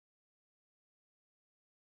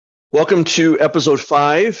Welcome to episode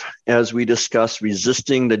 5 as we discuss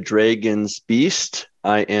Resisting the Dragon's Beast.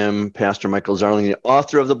 I am Pastor Michael Zarling, the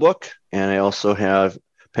author of the book, and I also have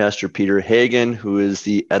Pastor Peter Hagen, who is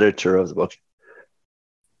the editor of the book.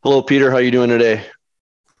 Hello, Peter. How are you doing today?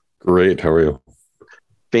 Great. How are you?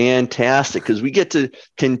 Fantastic, because we get to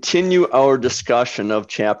continue our discussion of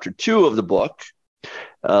chapter 2 of the book.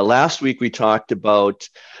 Last week, we talked about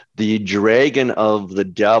the dragon of the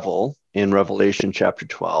devil in Revelation chapter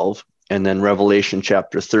 12. And then Revelation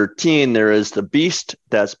chapter 13, there is the beast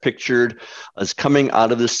that's pictured as coming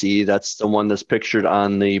out of the sea. That's the one that's pictured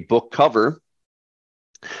on the book cover.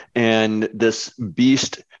 And this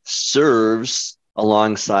beast serves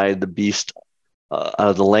alongside the beast out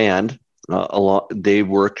of the land. They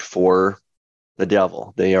work for the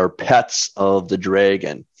devil. They are pets of the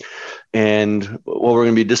dragon. And what we're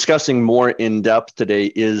going to be discussing more in depth today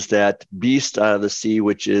is that beast out of the sea,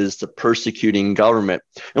 which is the persecuting government.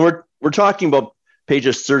 And we're talking about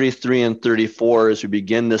pages 33 and 34 as we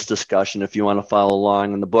begin this discussion, if you want to follow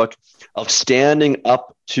along in the book, of standing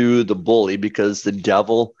up to the bully, because the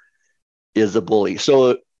devil is a bully.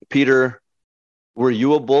 So, Peter, were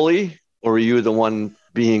you a bully, or were you the one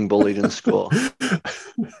being bullied in school?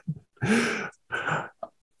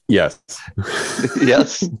 Yes.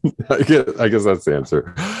 Yes. I guess that's the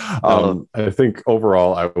answer. I think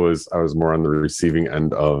overall I was more on the receiving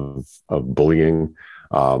end of bullying.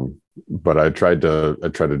 But I tried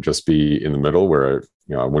to just be in the middle where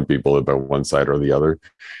I wouldn't be bullied by one side or the other.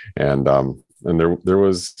 And there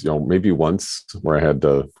was, maybe once where I had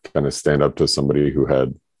to kind of stand up to somebody who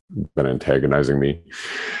had been antagonizing me.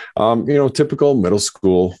 Typical middle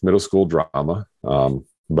school drama.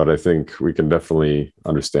 But I think we can definitely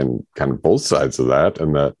understand kind of both sides of that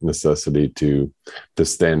and that necessity to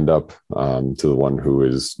stand up to the one who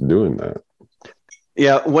is doing that.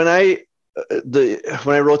 Yeah, when I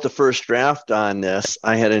wrote the first draft on this,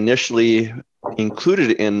 I had initially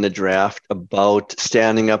included in the draft about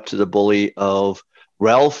standing up to the bully of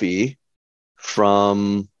Ralphie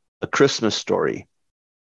from A Christmas Story.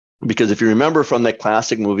 Because if you remember from that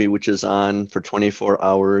classic movie, which is on for 24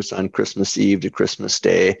 hours on Christmas Eve to Christmas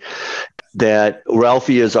Day, that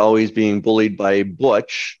Ralphie is always being bullied by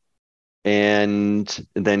Butch. And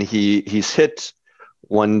then he's hit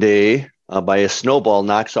one day by a snowball,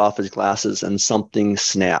 knocks off his glasses, and something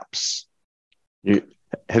snaps.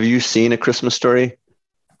 Have you seen A Christmas Story?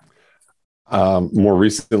 More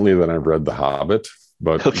recently than I've read The Hobbit,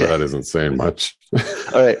 but okay. That isn't saying much.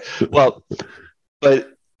 All right. Well,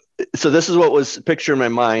 so this is what was pictured in my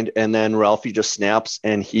mind, and then Ralphie just snaps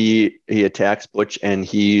and he attacks Butch and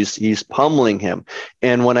he's pummeling him.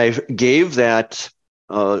 And when I gave that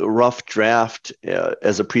rough draft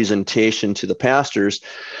as a presentation to the pastors,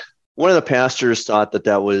 one of the pastors thought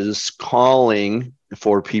that was calling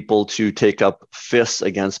for people to take up fists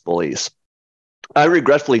against bullies. I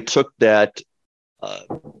regretfully took that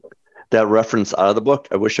reference out of the book.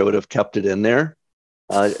 I wish I would have kept it in there.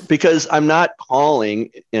 Because I'm not calling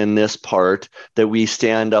in this part that we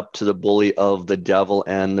stand up to the bully of the devil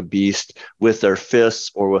and the beast with their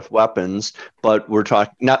fists or with weapons, but we're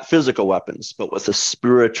talking not physical weapons, but with a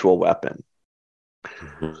spiritual weapon.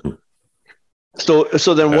 Mm-hmm.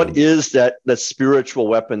 So then what is that spiritual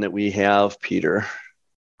weapon that we have, Peter?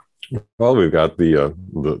 Well, we've got the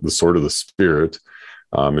sword of the Spirit.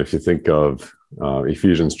 If you think of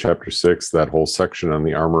Ephesians chapter 6, that whole section on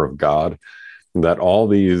the armor of God, that all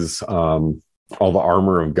these, all the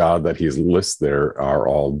armor of God that he's lists there are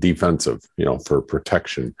all defensive, for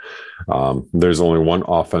protection. There's only one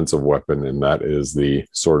offensive weapon, and that is the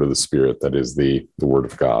sword of the Spirit. That is the word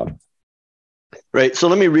of God. Right. So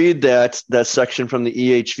let me read that section from the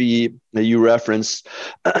EHV that you referenced.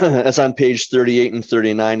 That's on page 38 and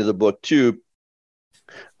 39 of the book too.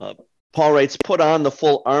 Paul writes, "Put on the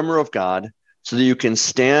full armor of God so that you can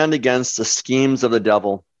stand against the schemes of the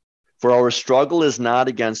devil. For our struggle is not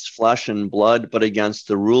against flesh and blood, but against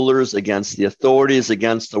the rulers, against the authorities,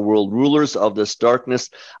 against the world rulers of this darkness,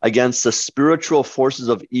 against the spiritual forces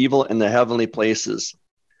of evil in the heavenly places.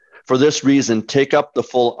 For this reason, take up the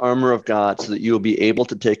full armor of God so that you will be able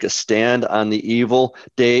to take a stand on the evil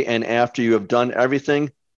day, and after you have done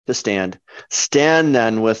everything, to stand. Stand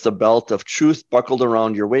then with the belt of truth buckled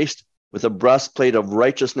around your waist, with a breastplate of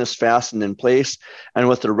righteousness fastened in place, and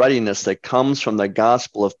with the readiness that comes from the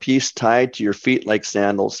gospel of peace tied to your feet like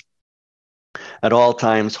sandals. At all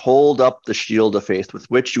times, hold up the shield of faith, with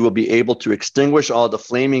which you will be able to extinguish all the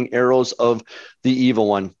flaming arrows of the evil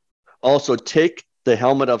one. Also, take the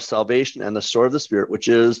helmet of salvation and the sword of the Spirit, which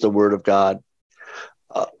is the word of God."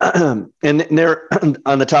 And there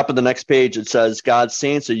on the top of the next page, it says God's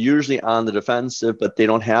saints are usually on the defensive, but they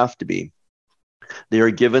don't have to be. They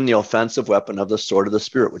are given the offensive weapon of the sword of the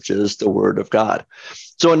Spirit, which is the word of God.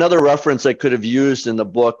 So another reference I could have used in the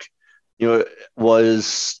book,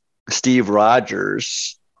 was Steve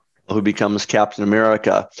Rogers, who becomes Captain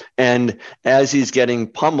America. And as he's getting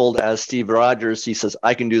pummeled as Steve Rogers, he says,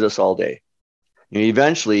 I can do this all day.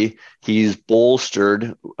 Eventually, he's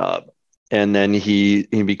bolstered, and then he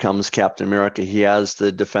becomes Captain America. He has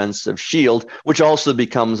the defensive shield, which also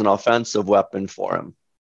becomes an offensive weapon for him.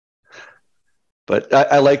 But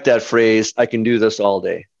I like that phrase, I can do this all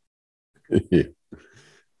day.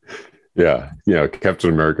 Yeah, Captain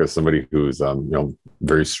America is somebody who's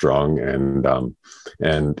very strong,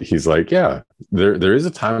 and he's like, yeah, there is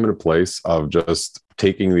a time and a place of just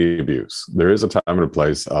taking the abuse. There is a time and a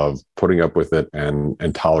place of putting up with it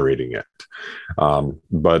and tolerating it.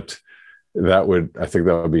 But I think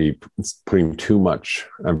that would be putting too much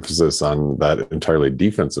emphasis on that entirely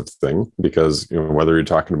defensive thing, because whether you're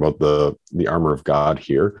talking about the armor of God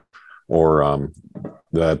here, or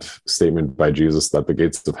that statement by Jesus that the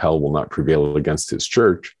gates of hell will not prevail against his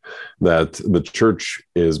church, that the church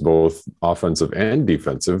is both offensive and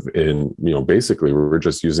defensive in, basically we're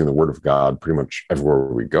just using the word of God pretty much everywhere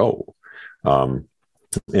we go.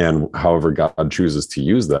 And however God chooses to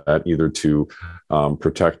use that, either to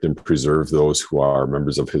protect and preserve those who are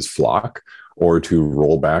members of his flock, or to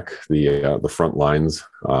roll back the front lines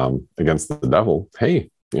against the devil, hey,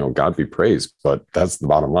 God be praised, but that's the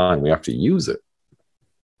bottom line. We have to use it.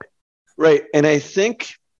 Right. And I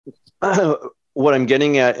think what I'm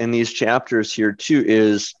getting at in these chapters here too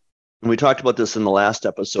is, and we talked about this in the last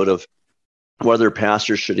episode, of whether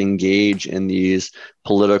pastors should engage in these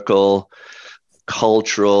political,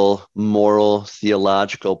 cultural, moral,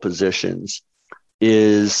 theological positions,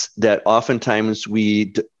 is that oftentimes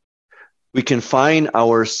we confine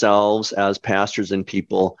ourselves as pastors and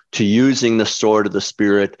people to using the sword of the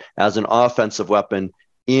Spirit as an offensive weapon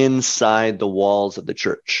inside the walls of the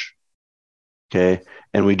church. Okay.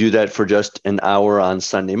 And we do that for just an hour on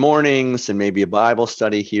Sunday mornings and maybe a Bible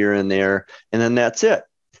study here and there. And then that's it.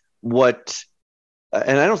 And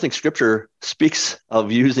I don't think Scripture speaks of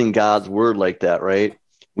using God's word like that, right?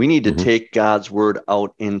 We need to take God's word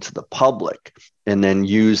out into the public and then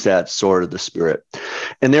use that sword of the Spirit.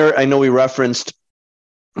 And there, I know we referenced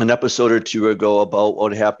an episode or two ago about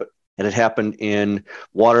what happened. It had happened in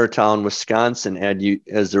Watertown, Wisconsin,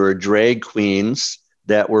 as there were drag queens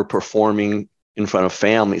that were performing in front of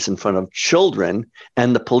families, in front of children,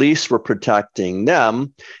 and the police were protecting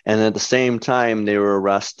them. And at the same time, they were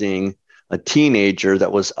arresting a teenager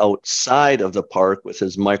that was outside of the park with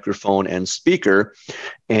his microphone and speaker,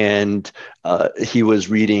 and he was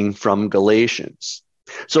reading from Galatians.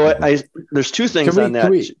 So there's two things on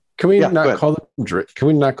that. Can we not call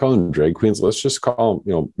them drag queens? Let's just call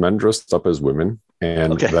them, men dressed up as women,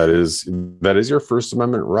 and that is your First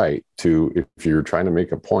Amendment right to, if you're trying to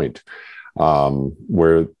make a point.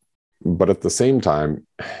 But at the same time,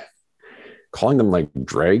 calling them like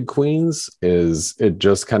drag queens it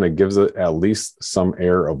just kind of gives it at least some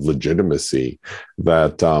air of legitimacy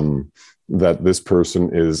that this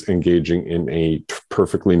person is engaging in a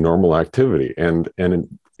perfectly normal activity, and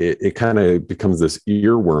it kind of becomes this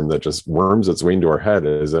earworm that just worms its way into our head.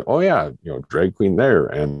 Is that, oh yeah, drag queen there,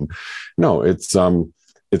 and no, it's a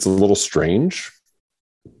little strange,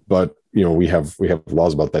 but we have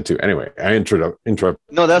laws about that too. Anyway, I interrupt.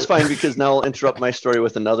 No, that's fine, because now I'll interrupt my story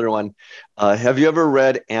with another one. Have you ever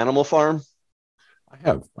read Animal Farm?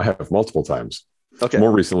 I have multiple times. Okay.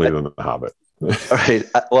 More recently than The Hobbit. All right.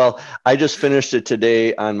 Well, I just finished it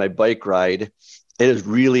today on my bike ride. It is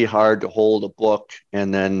really hard to hold a book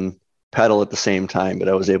and then pedal at the same time, but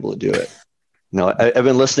I was able to do it. I've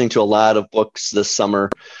been listening to a lot of books this summer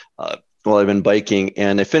while I've been biking,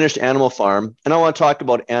 and I finished Animal Farm. And I want to talk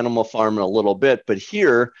about Animal Farm in a little bit, but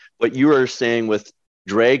here, what you are saying with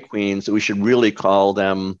drag queens, that we should really call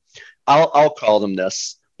them, I'll call them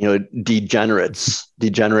this,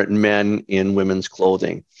 degenerate men in women's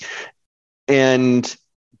clothing. But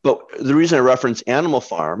the reason I reference Animal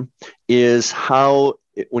Farm is how,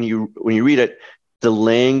 when you read it, the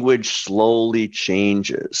language slowly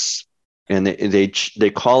changes, and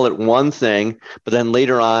they call it one thing, but then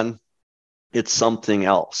later on, it's something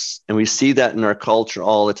else. And we see that in our culture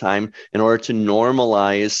all the time. In order to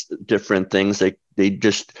normalize different things, they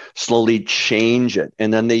just slowly change it.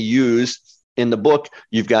 And then they use, in the book,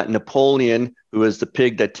 you've got Napoleon, who is the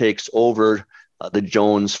pig that takes over the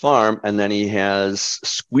Jones farm. And then he has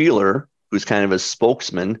Squealer, who's kind of a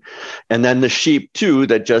spokesman. And then the sheep too,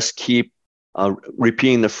 that just keep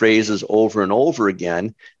repeating the phrases over and over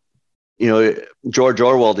again. George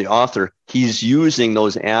Orwell, the author, he's using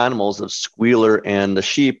those animals of squealer and the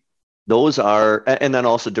sheep. Those are, and then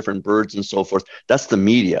also different birds and so forth. That's the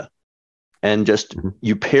media. And just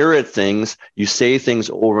you parrot things, you say things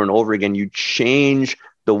over and over again, you change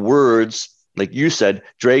the words. Like you said,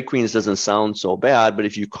 drag queens doesn't sound so bad, but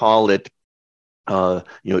if you call it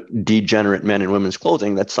degenerate men in women's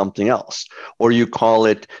clothing, that's something else. Or you call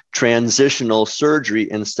it transitional surgery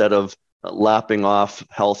instead of lopping off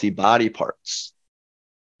healthy body parts,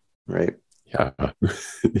 right? Yeah,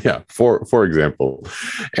 yeah. For example,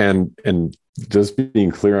 and just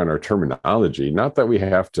being clear on our terminology. Not that we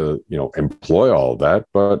have to, employ all that,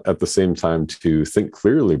 but at the same time to think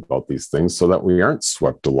clearly about these things so that we aren't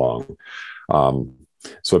swept along by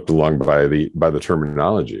the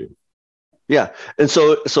terminology. Yeah, and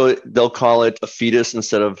so they'll call it a fetus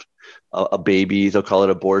instead of a baby. They'll call it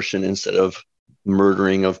abortion instead of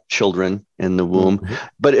murdering of children in the womb.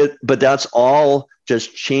 Mm-hmm. But that's all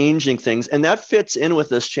just changing things, and that fits in with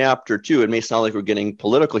this chapter too. It may sound like we're getting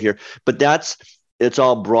political here, but it's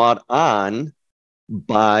all brought on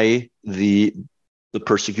by the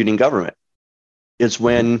persecuting government. It's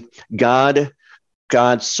when God's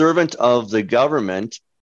servant of the government,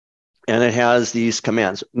 and it has these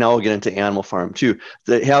commands. Now we'll get into Animal Farm too.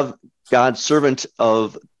 They have God's servant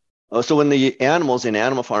of. So when the animals in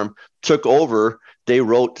Animal Farm took over, they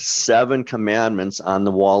wrote 7 commandments on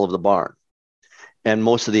the wall of the barn. And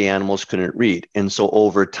most of the animals couldn't read. And so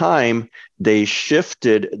over time, they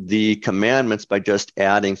shifted the commandments by just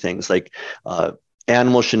adding things like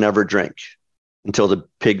animals should never drink until the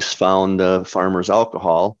pigs found the farmer's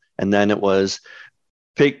alcohol. And then it was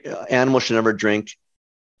animals should never drink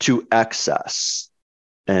to excess.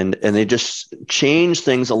 And they just changed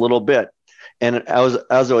things a little bit. And as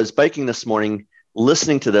I was biking this morning,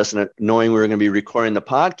 listening to this and knowing we were going to be recording the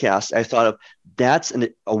podcast, I thought of that's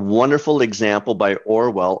a wonderful example by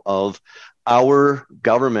Orwell of our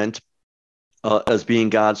government as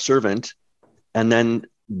being God's servant. And then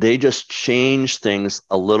they just change things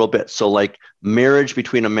a little bit. So like marriage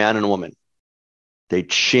between a man and a woman, they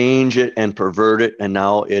change it and pervert it. And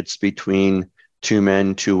now it's between 2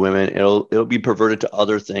 men, 2 women. It'll be perverted to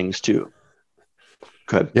other things too.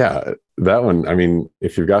 Good. Yeah, that one. I mean,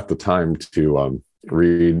 if you've got the time to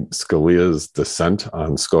read Scalia's dissent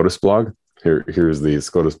on SCOTUS blog, here's the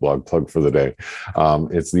SCOTUS blog plug for the day.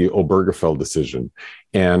 It's the Obergefell decision.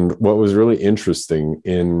 And what was really interesting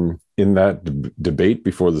in that debate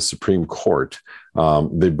before the Supreme Court,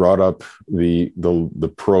 they brought up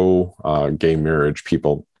the pro gay marriage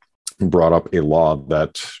people brought up a law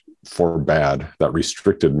that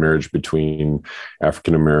restricted marriage between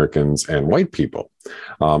African Americans and white people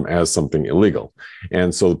as something illegal.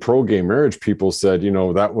 And so the pro-gay marriage people said,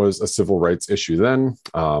 that was a civil rights issue then.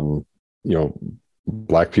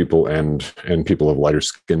 Black people and people of lighter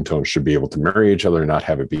skin tone should be able to marry each other and not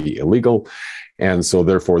have it be illegal. And so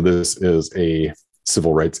therefore this is a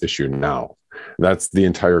civil rights issue now. That's the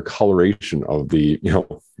entire coloration of the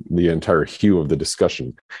entire hue of the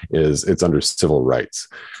discussion it's under civil rights.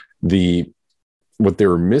 What they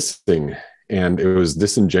were missing, and it was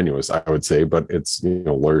disingenuous, I would say, but it's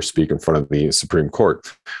lawyers speak in front of the Supreme Court.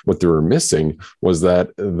 What they were missing was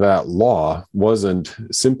that law wasn't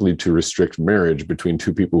simply to restrict marriage between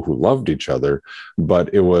 2 people who loved each other,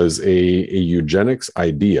 but it was a eugenics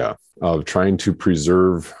idea of trying to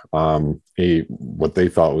preserve what they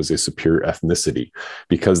thought was a superior ethnicity,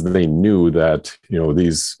 because they knew that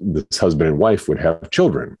this husband and wife would have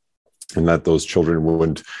children, and that those children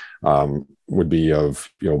would be of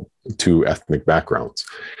 2 ethnic backgrounds.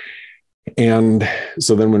 And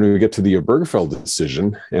so then when we get to the Obergefell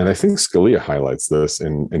decision, and I think Scalia highlights this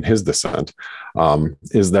in his dissent,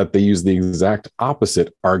 is that they use the exact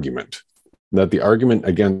opposite argument, that the argument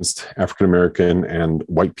against African American and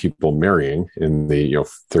white people marrying in the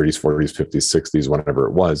 30s, 40s, 50s, 60s, whatever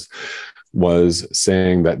it was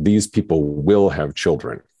saying that these people will have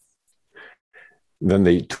children. Then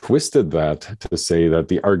they twisted that to say that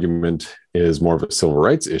the argument is more of a civil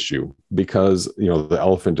rights issue because, the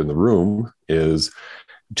elephant in the room is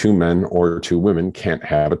 2 men or 2 women can't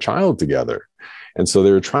have a child together. And so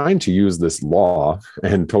they were trying to use this law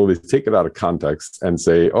and totally take it out of context and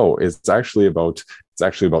say, oh, it's actually about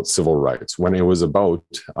civil rights, when it was about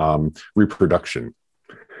reproduction.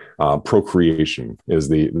 Procreation is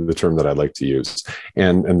the term that I'd like to use.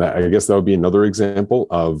 And that, I guess that would be another example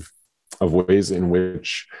of ways in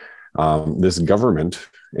which this government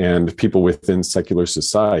and people within secular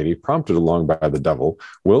society, prompted along by the devil,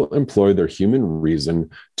 will employ their human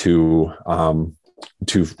reason to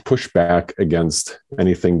to push back against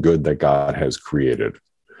anything good that God has created.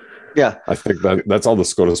 Yeah. I think that's all the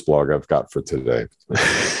SCOTUS blog I've got for today.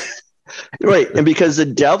 Right. And because the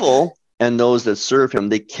devil and those that serve him,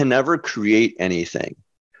 they can never create anything.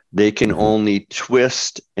 They can only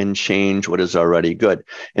twist and change what is already good.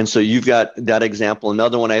 And so you've got that example.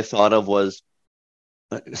 Another one I thought of was,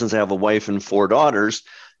 since I have a wife and 4 daughters,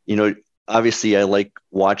 obviously I like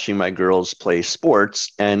watching my girls play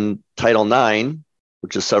sports, and Title IX,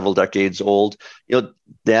 which is several decades old,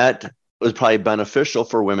 that was probably beneficial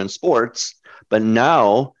for women's sports. But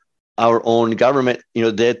now our own government,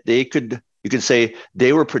 that you could say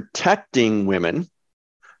they were protecting women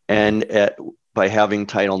and by having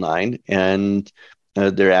Title IX, and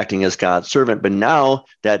they're acting as God's servant. But now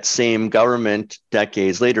that same government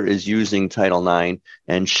decades later is using Title IX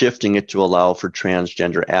and shifting it to allow for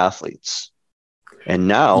transgender athletes. And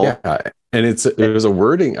now, yeah, and it was a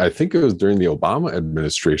wording. I think it was during the Obama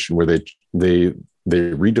administration where they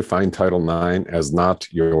redefined Title IX as not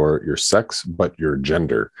your sex but your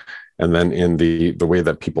gender. And then in the way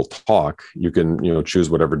that people talk, you can choose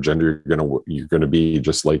whatever gender you're gonna be,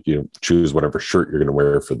 just like you choose whatever shirt you're gonna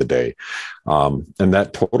wear for the day. And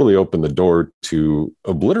that totally opened the door to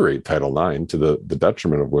obliterate Title IX to the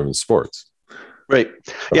detriment of women's sports. Right.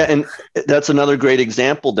 Yeah, and that's another great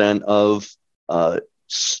example then of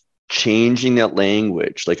changing that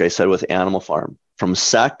language, like I said with Animal Farm, from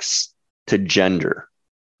sex to gender.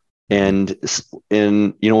 And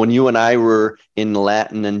when you and I were in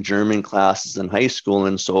Latin and German classes in high school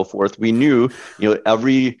and so forth, we knew,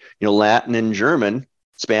 every, Latin and German,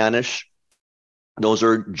 Spanish, those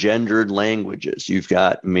are gendered languages. You've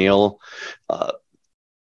got male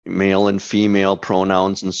and female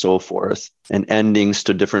pronouns and so forth, and endings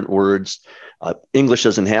to different words. English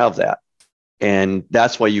doesn't have that. And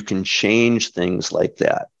that's why you can change things like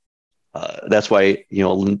that. That's why,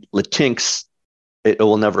 Latinx, it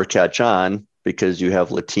will never catch on because you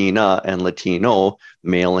have Latina and Latino,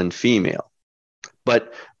 male and female.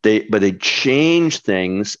 But they change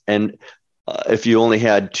things. And if you only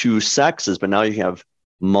had 2 sexes, but now you have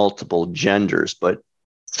multiple genders, but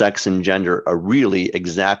sex and gender are really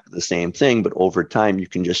exactly the same thing. But over time, you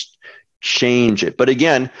can just change it. But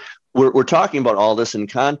again, we're talking about all this in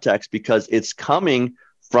context because it's coming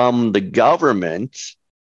from the government,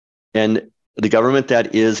 and the government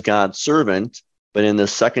that is God's servant. But in the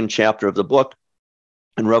 2nd chapter of the book,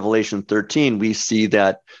 in Revelation 13, we see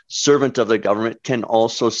that servant of the government can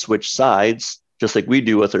also switch sides, just like we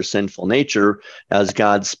do with our sinful nature. As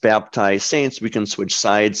God's baptized saints, we can switch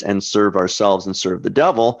sides and serve ourselves and serve the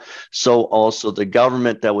devil. So also the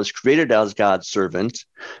government that was created as God's servant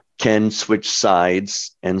can switch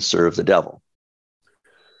sides and serve the devil.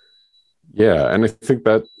 Yeah, and I think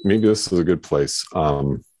that maybe this is a good place.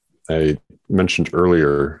 I mentioned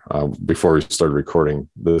earlier, before we started recording,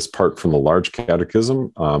 this part from the Large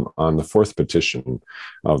Catechism on the 4th petition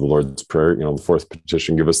of the Lord's Prayer. The 4th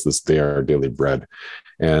petition, give us this day our daily bread.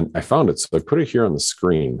 And I found it, so I put it here on the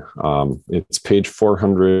screen. It's page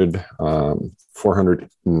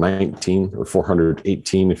 419 or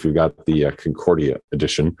 418 if you've got the Concordia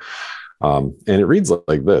edition. And it reads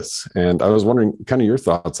like this. And I was wondering kind of your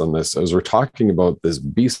thoughts on this as we're talking about this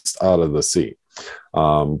beast out of the sea.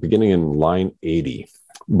 Beginning in line 80.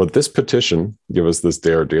 But this petition, give us this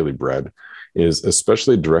day our daily bread, is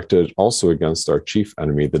especially directed also against our chief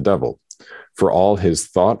enemy, the devil. For all his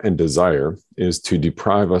thought and desire is to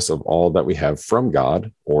deprive us of all that we have from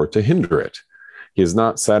God or to hinder it. He is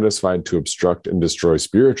not satisfied to obstruct and destroy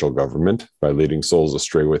spiritual government by leading souls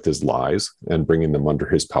astray with his lies and bringing them under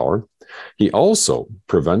his power. He also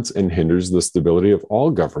prevents and hinders the stability of all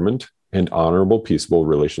government and honorable, peaceable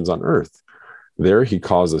relations on earth. There he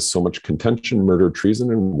causes so much contention, murder, treason,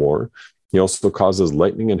 and war. He also causes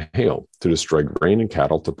lightning and hail to destroy grain and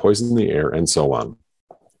cattle, to poison the air, and so on.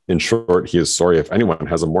 In short, he is sorry if anyone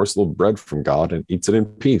has a morsel of bread from God and eats it in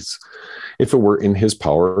peace. If it were in his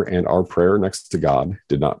power and our prayer next to God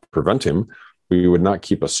did not prevent him, we would not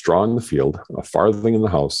keep a straw in the field, a farthing in the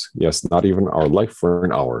house, yes, not even our life for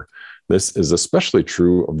an hour. This is especially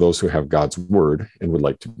true of those who have God's word and would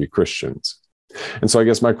like to be Christians. And so I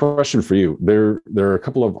guess my question for you, there are a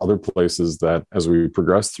couple of other places that as we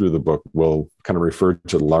progress through the book, we'll kind of refer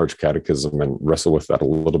to the Large Catechism and wrestle with that a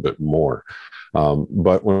little bit more.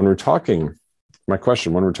 But when we're talking, my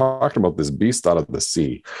question, when we're talking about this beast out of the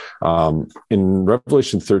sea, in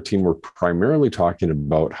Revelation 13, we're primarily talking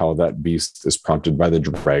about how that beast is prompted by the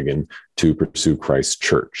dragon to pursue Christ's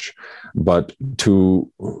church. But to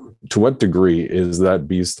what degree is that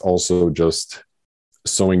beast also just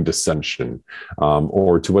sowing dissension?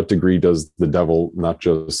 Or to what degree does the devil not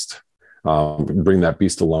just bring that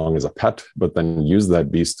beast along as a pet, but then use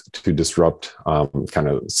that beast to disrupt kind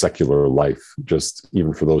of secular life, just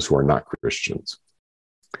even for those who are not Christians?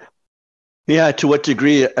 Yeah, to what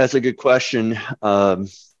degree? That's a good question.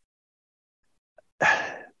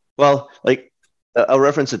 Well, like I'll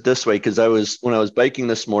reference it this way, because when I was biking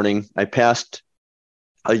this morning, I passed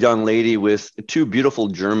a young lady with two beautiful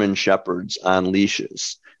German shepherds on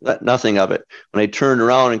leashes. Nothing of it. When I turned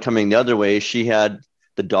around and coming the other way, she had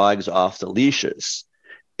the dogs off the leashes,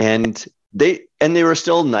 and they were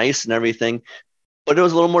still nice and everything, but it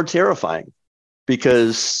was a little more terrifying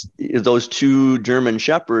because those two German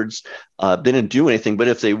shepherds didn't do anything. But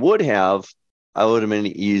if they would have, I would have been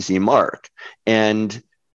an easy mark. And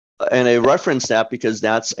I reference that because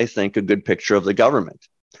that's, I think, a good picture of the government.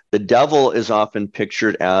 The devil is often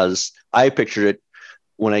pictured as, I pictured it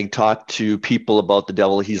when I talk to people about the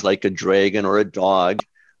devil, he's like a dragon or a dog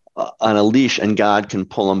on a leash, and God can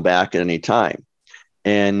pull him back at any time.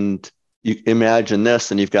 And you imagine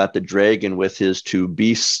this, and you've got the dragon with his two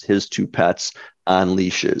beasts, his two pets on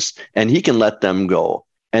leashes, and he can let them go.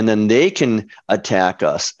 And then they can attack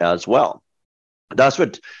us as well. That's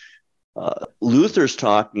what Luther's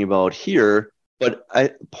talking about here, but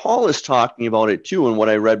Paul is talking about it too in what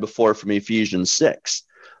I read before from Ephesians 6,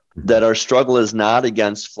 that our struggle is not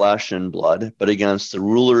against flesh and blood, but against the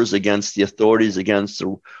rulers, against the authorities, against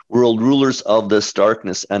the world rulers of this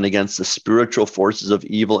darkness, and against the spiritual forces of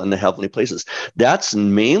evil in the heavenly places. That's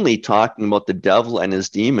mainly talking about the devil and his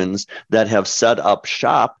demons that have set up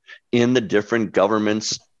shop in the different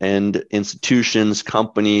governments and institutions,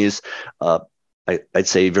 companies, I'd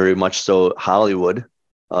say very much so Hollywood,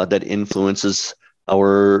 that influences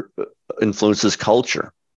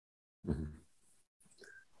culture. Mm-hmm.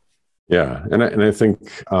 Yeah, and I think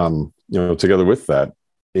together with that,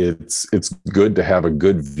 it's good to have a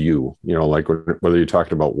good view. Like whether you're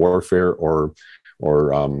talking about warfare or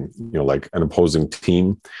like an opposing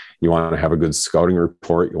team, you want to have a good scouting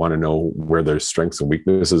report. You want to know where their strengths and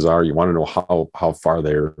weaknesses are. You want to know how far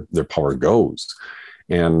their power goes.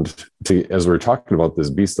 And as we're talking about this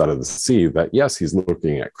beast out of the sea, that yes, he's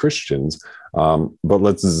looking at Christians, but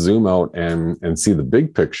let's zoom out and see the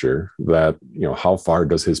big picture. That how far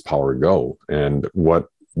does his power go, and what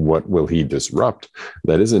will he disrupt?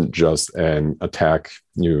 That isn't just an attack,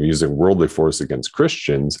 using worldly force against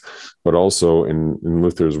Christians, but also in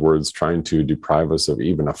Luther's words, trying to deprive us of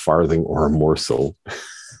even a farthing or a morsel.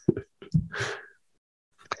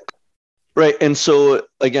 Right. And so,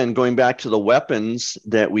 again, going back to the weapons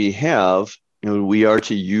that we have, we are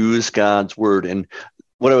to use God's word. And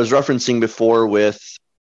what I was referencing before with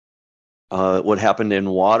what happened in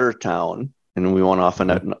Watertown, and we went off on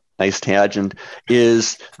a nice tangent,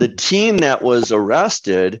 is the team that was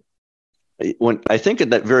arrested, when I think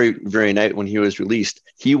at that very, very night when he was released,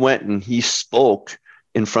 he went and he spoke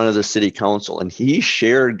in front of the city council, and he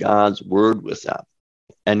shared God's word with them.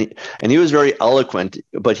 And he was very eloquent,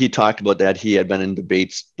 but he talked about that he had been in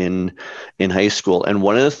debates in high school. And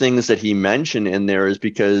one of the things that he mentioned in there is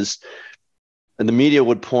because the media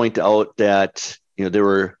would point out that there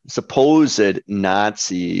were supposed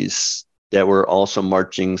Nazis that were also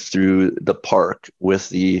marching through the park while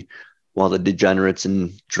the degenerates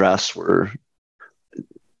in dress were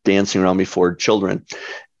dancing around before children.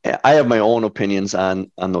 I have my own opinions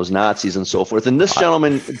on those Nazis and so forth. And this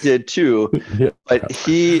gentleman did too, yeah. But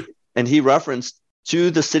he referenced to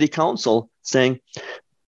the city council saying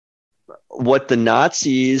what the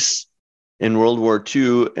Nazis in World War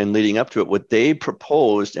II and leading up to it, what they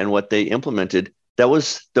proposed and what they implemented, that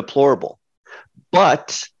was deplorable.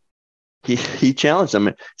 But he challenged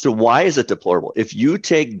them. So why is it deplorable? If you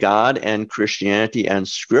take God and Christianity and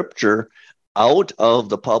Scripture out of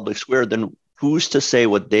the public square, then who's to say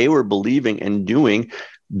what they were believing and doing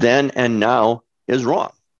then and now is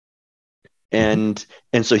wrong? And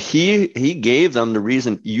so he gave them the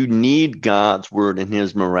reason you need God's word and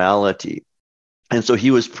his morality. And so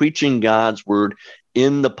he was preaching God's word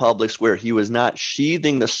in the public square. He was not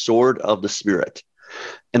sheathing the sword of the Spirit.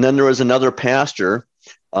 And then there was another pastor.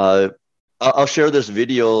 I'll share this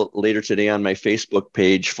video later today on my Facebook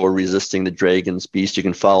page for Resisting the Dragon's Beast. You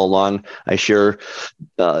can follow along. I share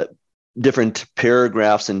different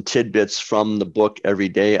paragraphs and tidbits from the book every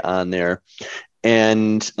day on there.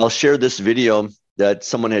 And I'll share this video that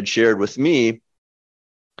someone had shared with me,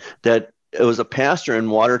 that it was a pastor in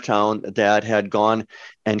Watertown that had gone,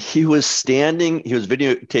 and he was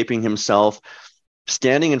videotaping himself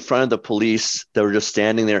standing in front of the police that were just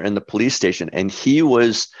standing there in the police station. And he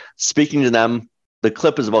was speaking to them. The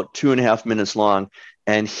clip is about 2.5 minutes long.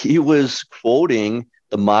 And he was quoting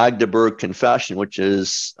the Magdeburg Confession, which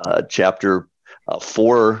is chapter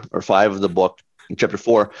 4 or 5 of the book, in chapter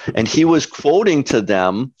 4, and he was quoting to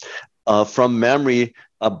them from memory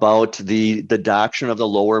about the doctrine of the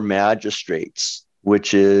lower magistrates,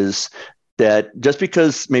 which is that just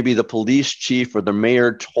because maybe the police chief or the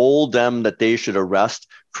mayor told them that they should arrest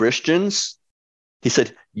Christians, he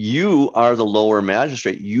said, you are the lower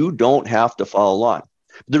magistrate. You don't have to follow law.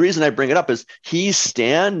 The reason I bring it up is he's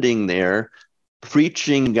standing there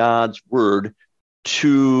preaching God's word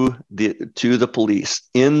to the police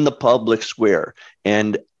in the public square.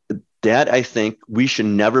 And that, I think, we should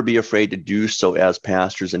never be afraid to do so as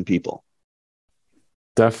pastors and people.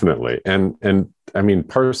 Definitely. And I mean,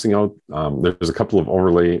 parsing out, there's a couple of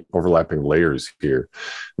overlapping layers here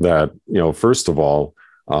that, first of all,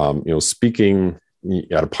 speaking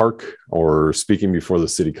at a park or speaking before the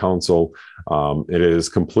city council, it is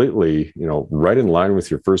completely, right in line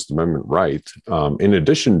with your First Amendment right, in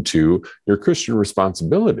addition to your Christian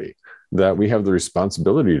responsibility, that we have the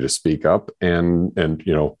responsibility to speak up and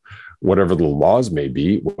whatever the laws may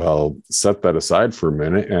be, well, set that aside for a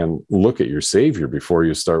minute and look at your Savior before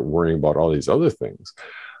you start worrying about all these other things.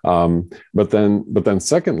 But then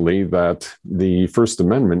secondly, that the First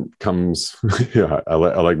Amendment comes, I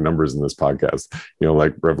like numbers in this podcast,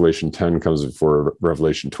 like Revelation 10 comes before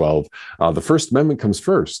Revelation 12. The First Amendment comes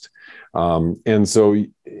first. And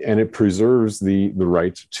it preserves the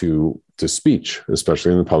right to speech,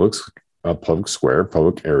 especially in the public square,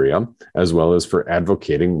 public area, as well as for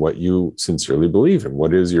advocating what you sincerely believe in.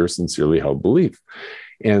 What is your sincerely held belief?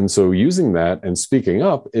 And so using that and speaking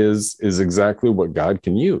up is exactly what God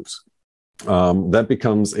can use. That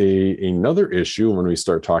becomes another issue when we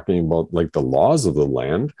start talking about like the laws of the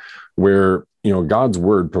land, where God's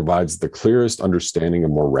word provides the clearest understanding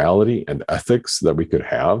of morality and ethics that we could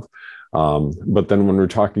have. But then when we're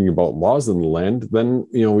talking about laws in the land, then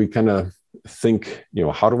we kind of think,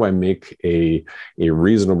 how do I make a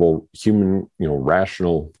reasonable human,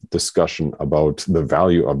 rational discussion about the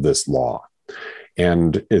value of this law?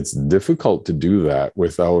 And it's difficult to do that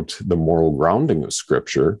without the moral grounding of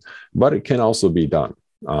Scripture, but it can also be done.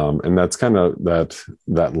 And that's kind of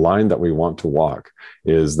that line that we want to walk,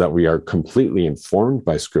 is that we are completely informed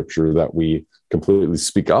by Scripture, that we completely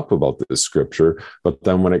speak up about this Scripture. But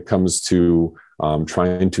then when it comes to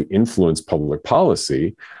trying to influence public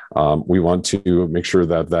policy, we want to make sure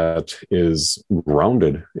that is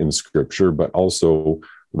grounded in Scripture, but also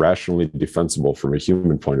rationally defensible from a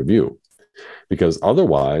human point of view. Because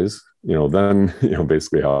otherwise, then,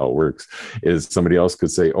 basically how it works is somebody else could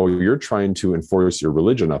say, oh, you're trying to enforce your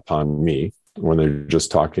religion upon me, when they're just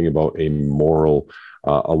talking about a moral,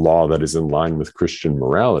 a law that is in line with Christian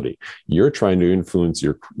morality. You're trying to influence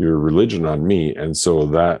your religion on me. And so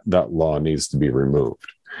that law needs to be removed.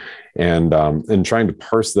 And trying to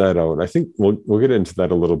parse that out, I think we'll get into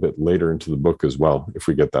that a little bit later into the book as well. If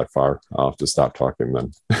we get that far, I'll have to stop talking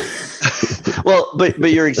then. Well, but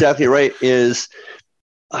you're exactly right.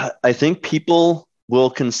 I think people will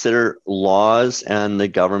consider laws and the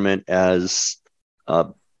government as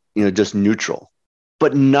just neutral,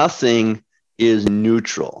 but nothing is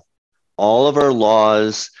neutral. All of our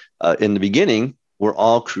laws in the beginning were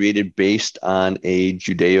all created based on a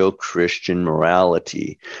Judeo-Christian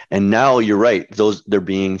morality. And now you're right, they're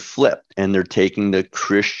being flipped and they're taking the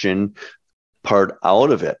Christian part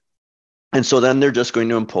out of it. And so then they're just going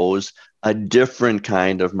to impose a different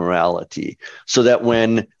kind of morality, so that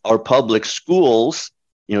when our public schools,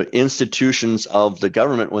 institutions of the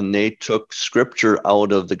government, when they took Scripture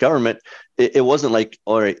out of the government, it wasn't like,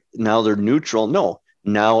 all right, now they're neutral. No,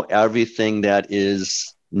 now everything that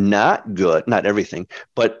is not good, not everything,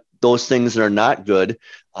 but those things that are not good,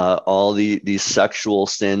 all these sexual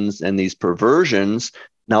sins and these perversions,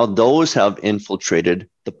 now those have infiltrated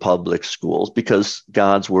the public schools because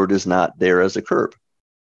God's word is not there as a curb.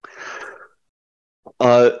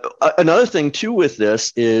 Another thing too with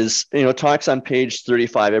this is, talks on page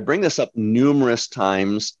 35. I bring this up numerous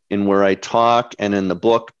times in where I talk and in the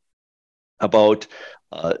book about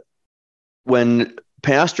when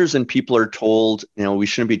pastors and people are told, we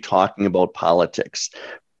shouldn't be talking about politics.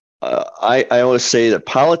 I always say that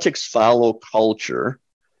politics follow culture,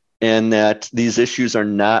 and that these issues are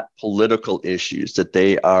not political issues, that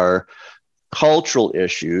they are cultural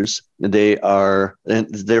issues. They are,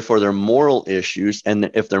 and therefore they're moral issues.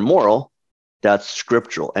 And if they're moral, that's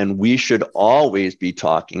scriptural. And we should always be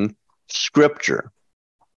talking Scripture.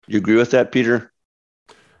 You agree with that, Peter?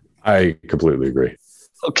 I completely agree.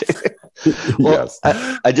 Okay. Well, Yes.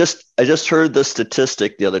 I just heard the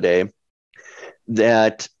statistic the other day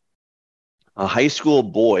that high school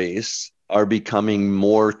boys are becoming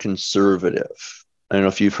more conservative. I don't know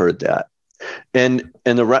if you've heard that. And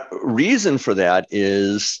the reason for that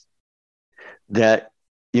is that,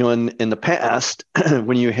 in the past,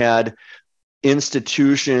 when you had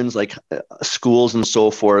institutions like schools and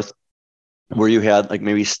so forth, where you had like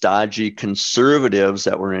maybe stodgy conservatives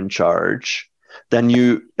that were in charge, then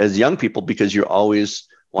you, as young people, because you always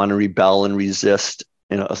want to rebel and resist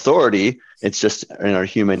authority, it's just in our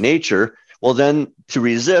human nature. Well, then to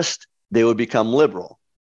resist, they would become liberal.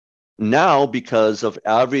 Now, because of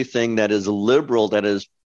everything that is liberal that is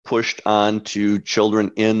pushed on to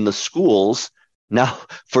children in the schools, now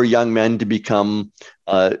for young men to become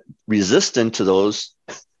resistant to those,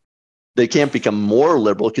 they can't become more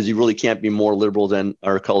liberal, because you really can't be more liberal than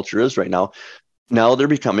our culture is right now. Now they're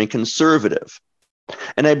becoming conservative.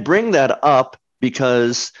 And I bring that up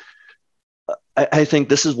because I think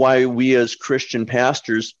this is why we as Christian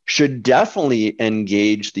pastors should definitely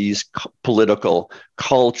engage these political,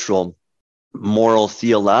 cultural, moral,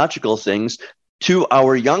 theological things to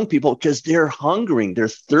our young people, because they're hungering, they're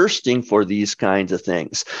thirsting for these kinds of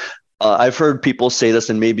things. I've heard people say this,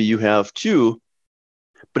 and maybe you have too,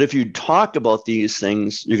 but if you talk about these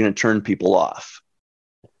things, you're going to turn people off.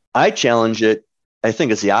 I challenge it. I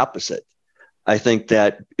think it's the opposite. I think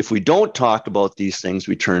that if we don't talk about these things,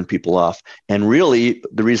 we turn people off. And really,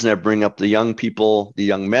 the reason I bring up the young people, the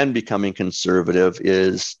young men becoming conservative,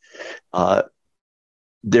 is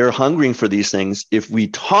they're hungering for these things. If we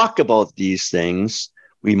talk about these things,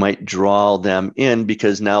 we might draw them in,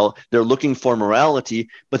 because now they're looking for morality,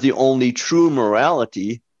 but the only true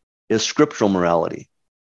morality is scriptural morality.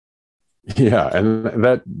 Yeah, and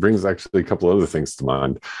that brings actually a couple other things to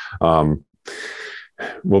mind.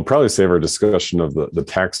 We'll probably save our discussion of the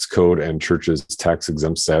tax code and churches' tax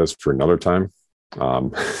exempt status for another time.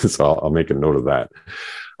 So I'll make a note of that.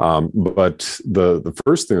 But the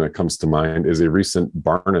first thing that comes to mind is a recent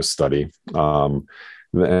Barna study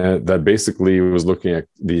that basically was looking at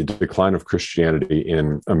the decline of Christianity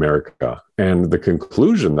in America. And the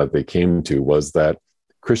conclusion that they came to was that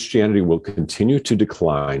Christianity will continue to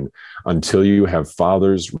decline until you have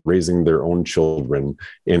fathers raising their own children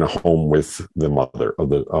in a home with the mother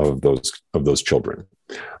of those children.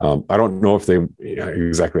 I don't know if they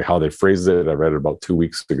exactly how they phrased it. I read it about 2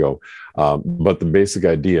 weeks ago, but the basic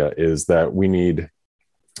idea is that we need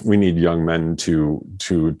young men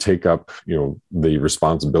to take up the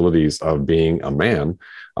responsibilities of being a man,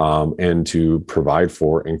 and to provide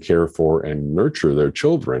for and care for and nurture their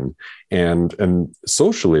children. And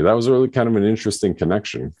socially, that was really kind of an interesting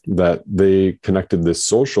connection, that they connected this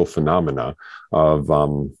social phenomena of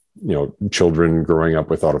children growing up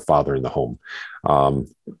without a father in the home,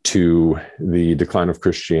 to the decline of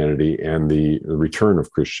Christianity and the return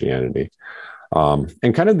of Christianity.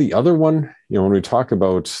 And kind of the other one, when we talk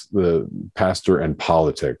about the pastor and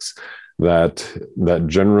politics, that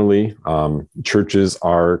generally churches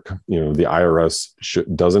are, the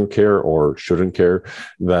IRS doesn't care or shouldn't care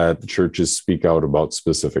that churches speak out about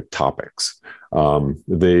specific topics.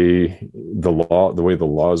 The way the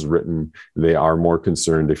law is written, they are more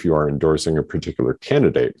concerned if you are endorsing a particular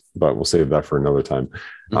candidate, but we'll save that for another time.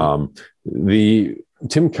 Mm-hmm.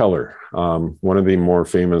 Tim Keller, one of the more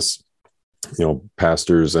famous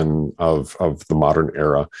pastors and of the modern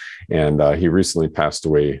era. And he recently passed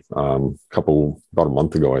away about a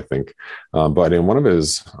month ago, I think. But in one of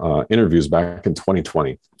his interviews back in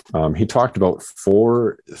 2020, he talked about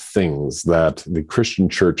 4 things that the Christian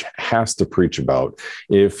church has to preach about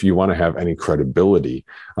if you want to have any credibility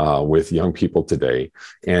with young people today.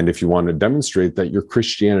 And if you want to demonstrate that your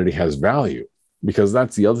Christianity has value. Because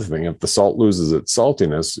that's the other thing. If the salt loses its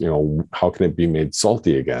saltiness, how can it be made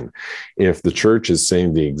salty again? If the church is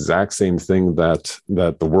saying the exact same thing that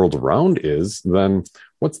the world around is, then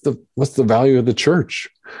what's the value of the church?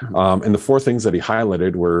 And the 4 things that he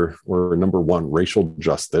highlighted were number 1, racial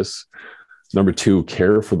justice. Number 2,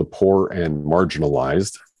 care for the poor and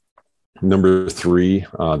marginalized. Number 3,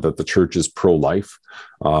 that the church is pro-life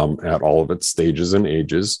at all of its stages and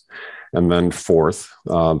ages. And then 4th,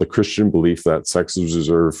 the Christian belief that sex is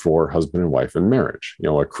reserved for husband and wife in marriage,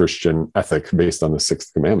 a Christian ethic based on the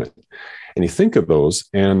 6th commandment. And you think of those,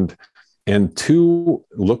 and 2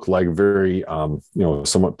 look like very,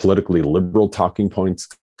 somewhat politically liberal talking points,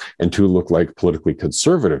 and 2 look like politically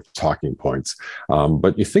conservative talking points.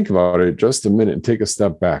 But you think about it just a minute and take a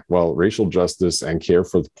step back. Well, racial justice and care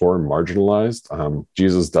for the poor and marginalized,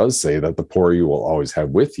 Jesus does say that the poor you will always have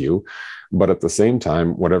with you. But at the same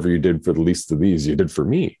time, whatever you did for the least of these, you did for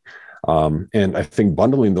me. And I think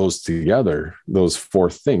bundling those together, those four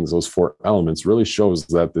things, those four elements, really shows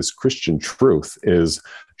that this Christian truth is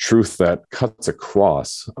truth that cuts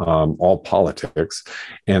across all politics,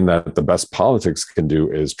 and that the best politics can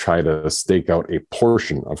do is try to stake out a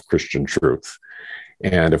portion of Christian truth.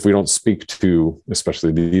 And if we don't speak to,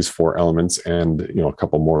 especially these four elements, and a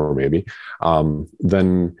couple more maybe,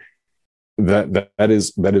 then that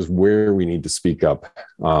is where we need to speak up,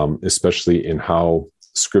 especially in how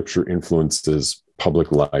Scripture influences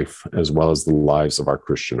public life as well as the lives of our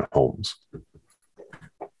Christian homes.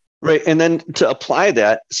 Right, and then to apply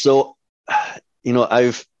that, so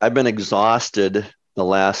I've been exhausted the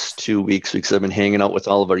last 2 weeks because I've been hanging out with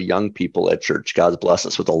all of our young people at church. God's blessed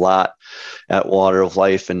us with a lot at Water of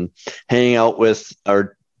Life, and hanging out with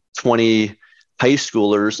our 20 high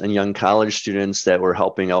schoolers and young college students that were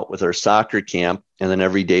helping out with our soccer camp. And then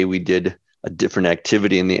every day we did a different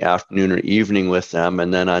activity in the afternoon or evening with them.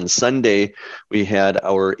 And then on Sunday, we had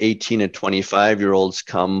our 18 and 25-year-olds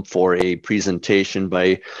come for a presentation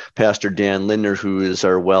by Pastor Dan Linder, who is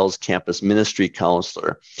our Wells campus ministry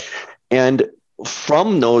counselor. And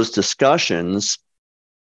from those discussions,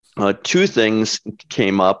 two things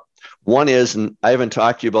came up. One is, and I haven't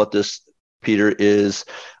talked to you about this, Peter, is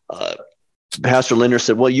Pastor Linder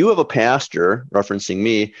said, well, you have a pastor, referencing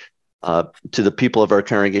me, to the people of our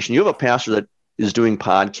congregation, you have a pastor that is doing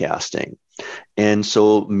podcasting. And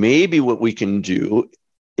so maybe what we can do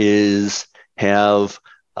is have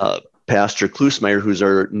Pastor Klusmeyer, who's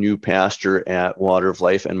our new pastor at Water of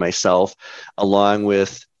Life, and myself, along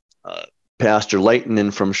with Pastor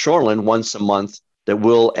Leitonen from Shoreland, once a month, that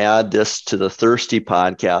we'll add this to the Thirsty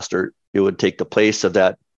podcast, or it would take the place of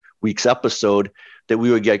that week's episode, that we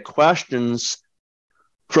would get questions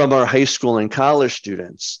from our high school and college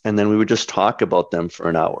students, and then we would just talk about them for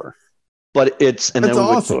an hour. But that's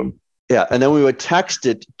awesome. And then we would text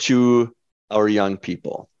it to our young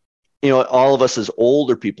people. All of us as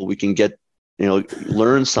older people, we can get,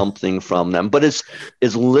 learn something from them. But it's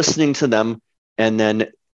listening to them and then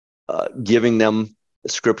giving them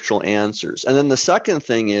scriptural answers. And then the second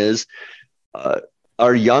thing is,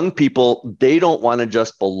 our young people, they don't want to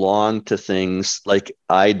just belong to things like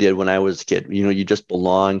I did when I was a kid. You just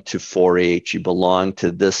belong to 4-H, you belong to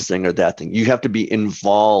this thing or that thing. You have to be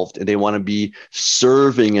involved, and they want to be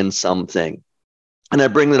serving in something. And I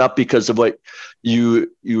bring that up because of what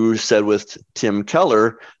you said with Tim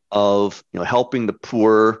Keller of helping the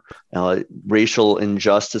poor, racial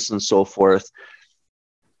injustice, and so forth.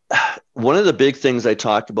 One of the big things I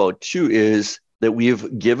talk about too is that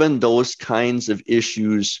we've given those kinds of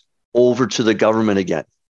issues over to the government again.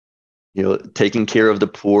 Taking care of the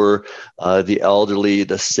poor, the elderly,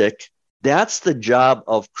 the sick. That's the job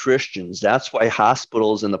of Christians. That's why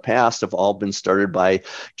hospitals in the past have all been started by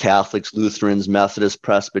Catholics, Lutherans, Methodists,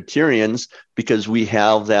 Presbyterians, because we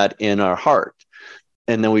have that in our heart.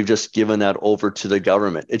 And then we've just given that over to the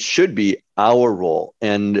government. It should be our role.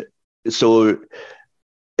 And so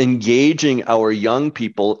engaging our young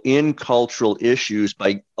people in cultural issues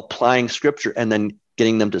by applying Scripture and then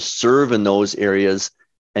getting them to serve in those areas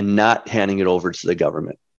and not handing it over to the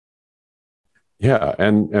government. Yeah,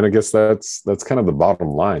 and I guess that's kind of the bottom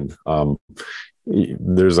line.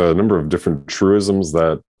 There's a number of different truisms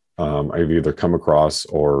that I've either come across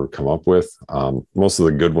or come up with. Most of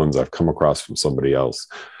the good ones I've come across from somebody else.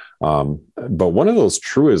 But one of those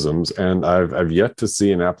truisms, and I've yet to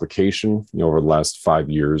see an application over the last 5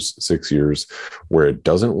 years, 6 years, where it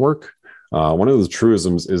doesn't work. One of those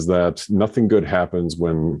truisms is that nothing good happens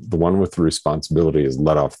when the one with the responsibility is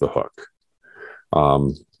let off the hook.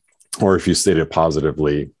 Or if you state it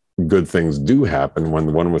positively, good things do happen when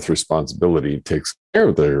the one with responsibility takes care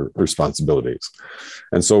of their responsibilities.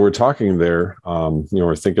 And so we're talking there,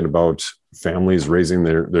 we're thinking about families raising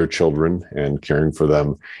their children and caring for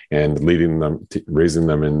them and leading them, raising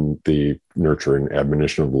them in the nurture and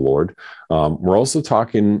admonition of the Lord. We're also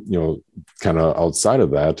talking, kind of outside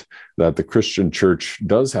of that the Christian church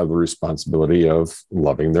does have the responsibility of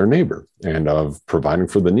loving their neighbor and of providing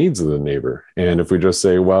for the needs of the neighbor. And if we just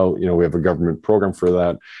say, well, we have a government program for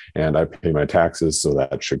that, and I pay my taxes, so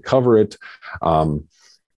that should cover it.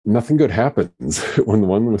 Nothing good happens when the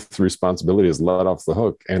one with the responsibility is let off the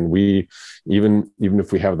hook. And we, even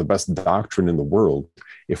if we have the best doctrine in the world,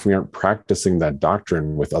 if we aren't practicing that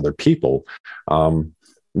doctrine with other people, then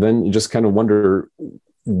you just kind of wonder,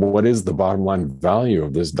 what is the bottom line value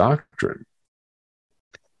of this doctrine?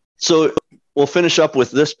 So we'll finish up with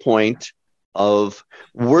this point of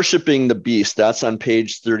worshiping the beast. That's on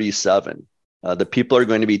page 37. The people are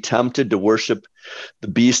going to be tempted to worship the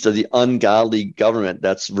beast of the ungodly government.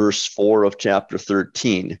 That's verse 4 of chapter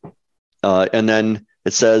 13. And then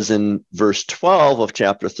It says in verse 12 of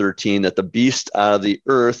chapter 13 that the beast out of the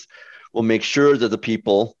earth will make sure that the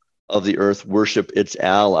people of the earth worship its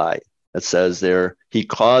ally. It says there, he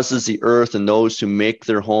causes the earth and those who make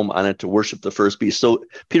their home on it to worship the first beast. So,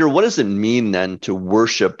 Peter, what does it mean then to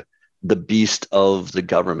worship the beast of the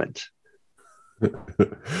government?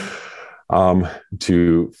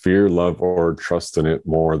 To fear, love, or trust in it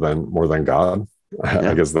more than God.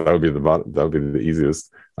 I guess that would be the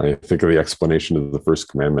easiest. I think of the explanation of the first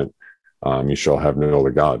commandment: "You shall have no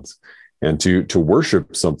other gods." And to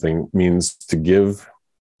worship something means to give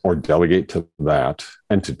or delegate to that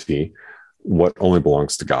entity what only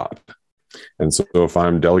belongs to God. And so, if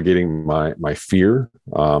I'm delegating my fear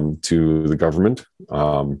to the government,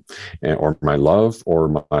 or my love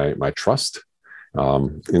or my trust,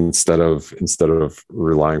 instead of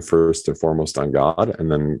relying first and foremost on God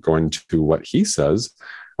and then going to what He says,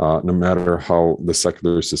 no matter how the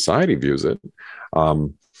secular society views it,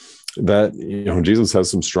 that Jesus has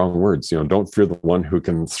some strong words. Don't fear the one who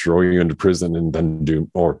can throw you into prison and then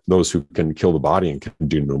or those who can kill the body and can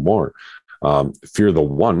do no more. Fear the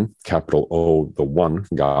one, capital O, the one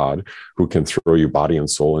God who can throw you body and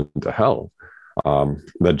soul into hell.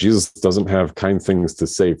 That Jesus doesn't have kind things to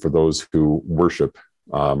say for those who worship,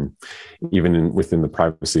 even within the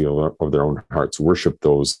privacy of their own hearts, worship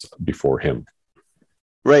those before Him.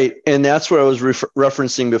 Right. And that's what I was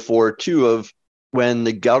referencing before, too, of when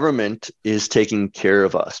the government is taking care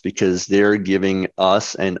of us because they're giving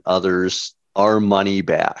us and others our money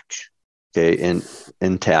back. Okay,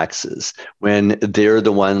 in taxes, when they're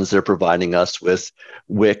the ones that are providing us with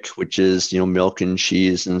WIC, which is milk and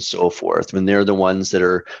cheese and so forth, when they're the ones that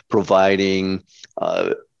are providing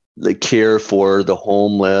the care for the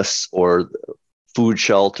homeless or food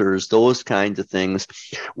shelters, those kinds of things,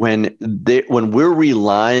 when we're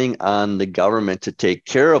relying on the government to take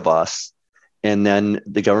care of us, and then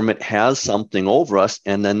the government has something over us,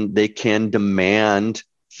 and then they can demand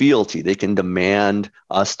fealty. They can demand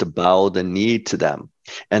us to bow the knee to them.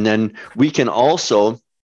 And then we can also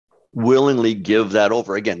willingly give that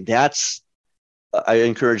over. Again, I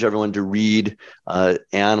encourage everyone to read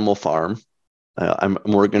Animal Farm.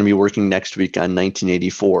 We're going to be working next week on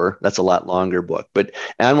 1984. That's a lot longer book. But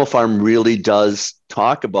Animal Farm really does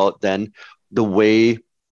talk about then the way,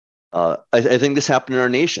 I think this happened in our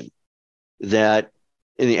nation, that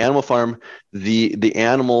in the Animal Farm, the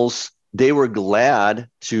animals, they were glad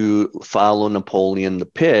to follow Napoleon the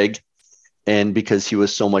pig, and because he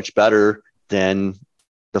was so much better than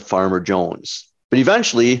the Farmer Jones. But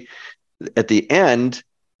eventually, at the end,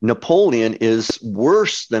 Napoleon is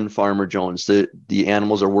worse than Farmer Jones. The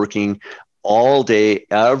animals are working all day,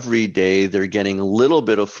 every day. They're getting a little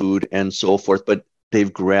bit of food and so forth, but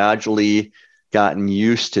they've gradually gotten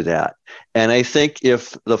used to that. And I think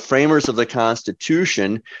if the framers of the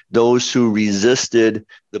Constitution, those who resisted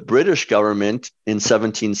the British government in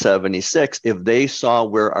 1776, if they saw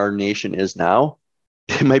where our nation is now,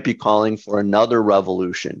 they might be calling for another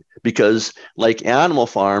revolution, because like Animal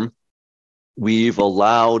Farm, we've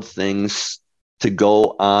allowed things to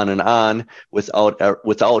go on and on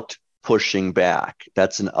without pushing back.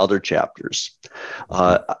 That's in other chapters.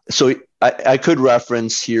 So I could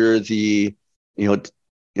reference here the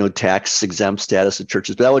tax exempt status of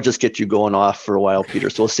churches, but that would just get you going off for a while, Peter.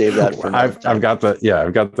 So we'll save that for another time. I've got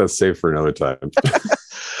that saved for another time.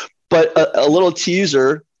 But a little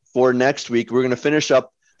teaser for next week, we're going to finish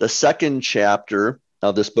up the second chapter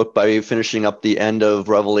of this book by finishing up the end of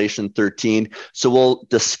Revelation 13. So we'll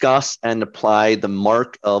discuss and apply the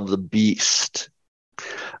mark of the beast.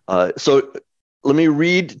 So let me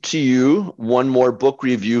read to you one more book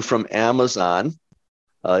review from Amazon.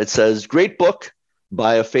 It says, great book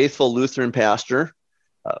by a faithful Lutheran pastor.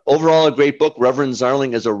 Overall, a great book. Reverend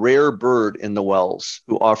Zarling is a rare bird in the Wells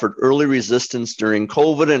who offered early resistance during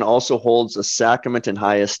COVID and also holds the sacrament in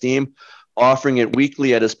high esteem, offering it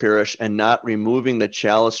weekly at his parish and not removing the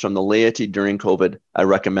chalice from the laity during COVID. I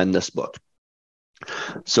recommend this book.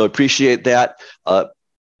 So appreciate that. So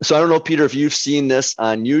I don't know, Peter, if you've seen this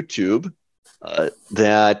on YouTube,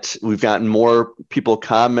 that we've gotten more people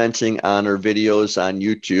commenting on our videos on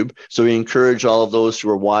YouTube. So we encourage all of those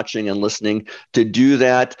who are watching and listening to do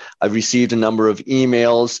that. I've received a number of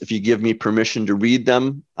emails. If you give me permission to read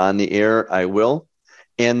them on the air, I will.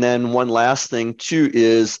 And then one last thing too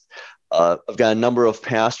is I've got a number of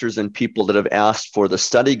pastors and people that have asked for the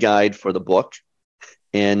study guide for the book.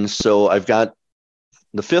 And so I've got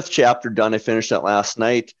the 5th chapter done. I finished that last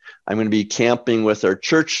night. I'm going to be camping with our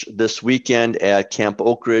church this weekend at Camp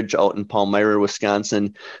Oak Ridge out in Palmyra,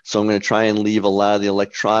 Wisconsin. So I'm going to try and leave a lot of the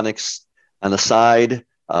electronics on the side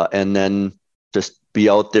and then just be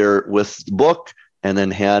out there with the book and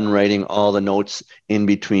then handwriting all the notes in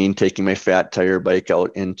between, taking my fat tire bike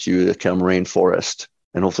out into the Cameroon forest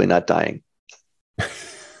and hopefully not dying.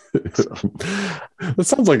 That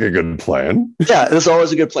sounds like a good plan. Yeah, it's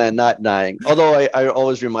always a good plan, not dying. Although I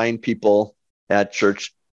always remind people at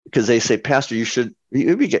church, because they say, Pastor, you had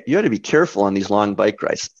to be careful on these long bike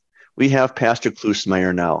rides. We have Pastor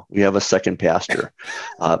Klusmeyer now. We have a second pastor.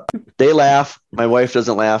 They laugh. My wife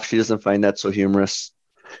doesn't laugh. She doesn't find that so humorous.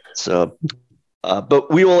 So,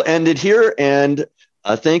 but we will end it here. And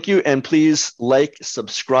thank you. And please like,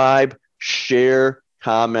 subscribe, share,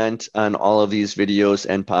 comment on all of these videos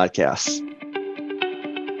and podcasts.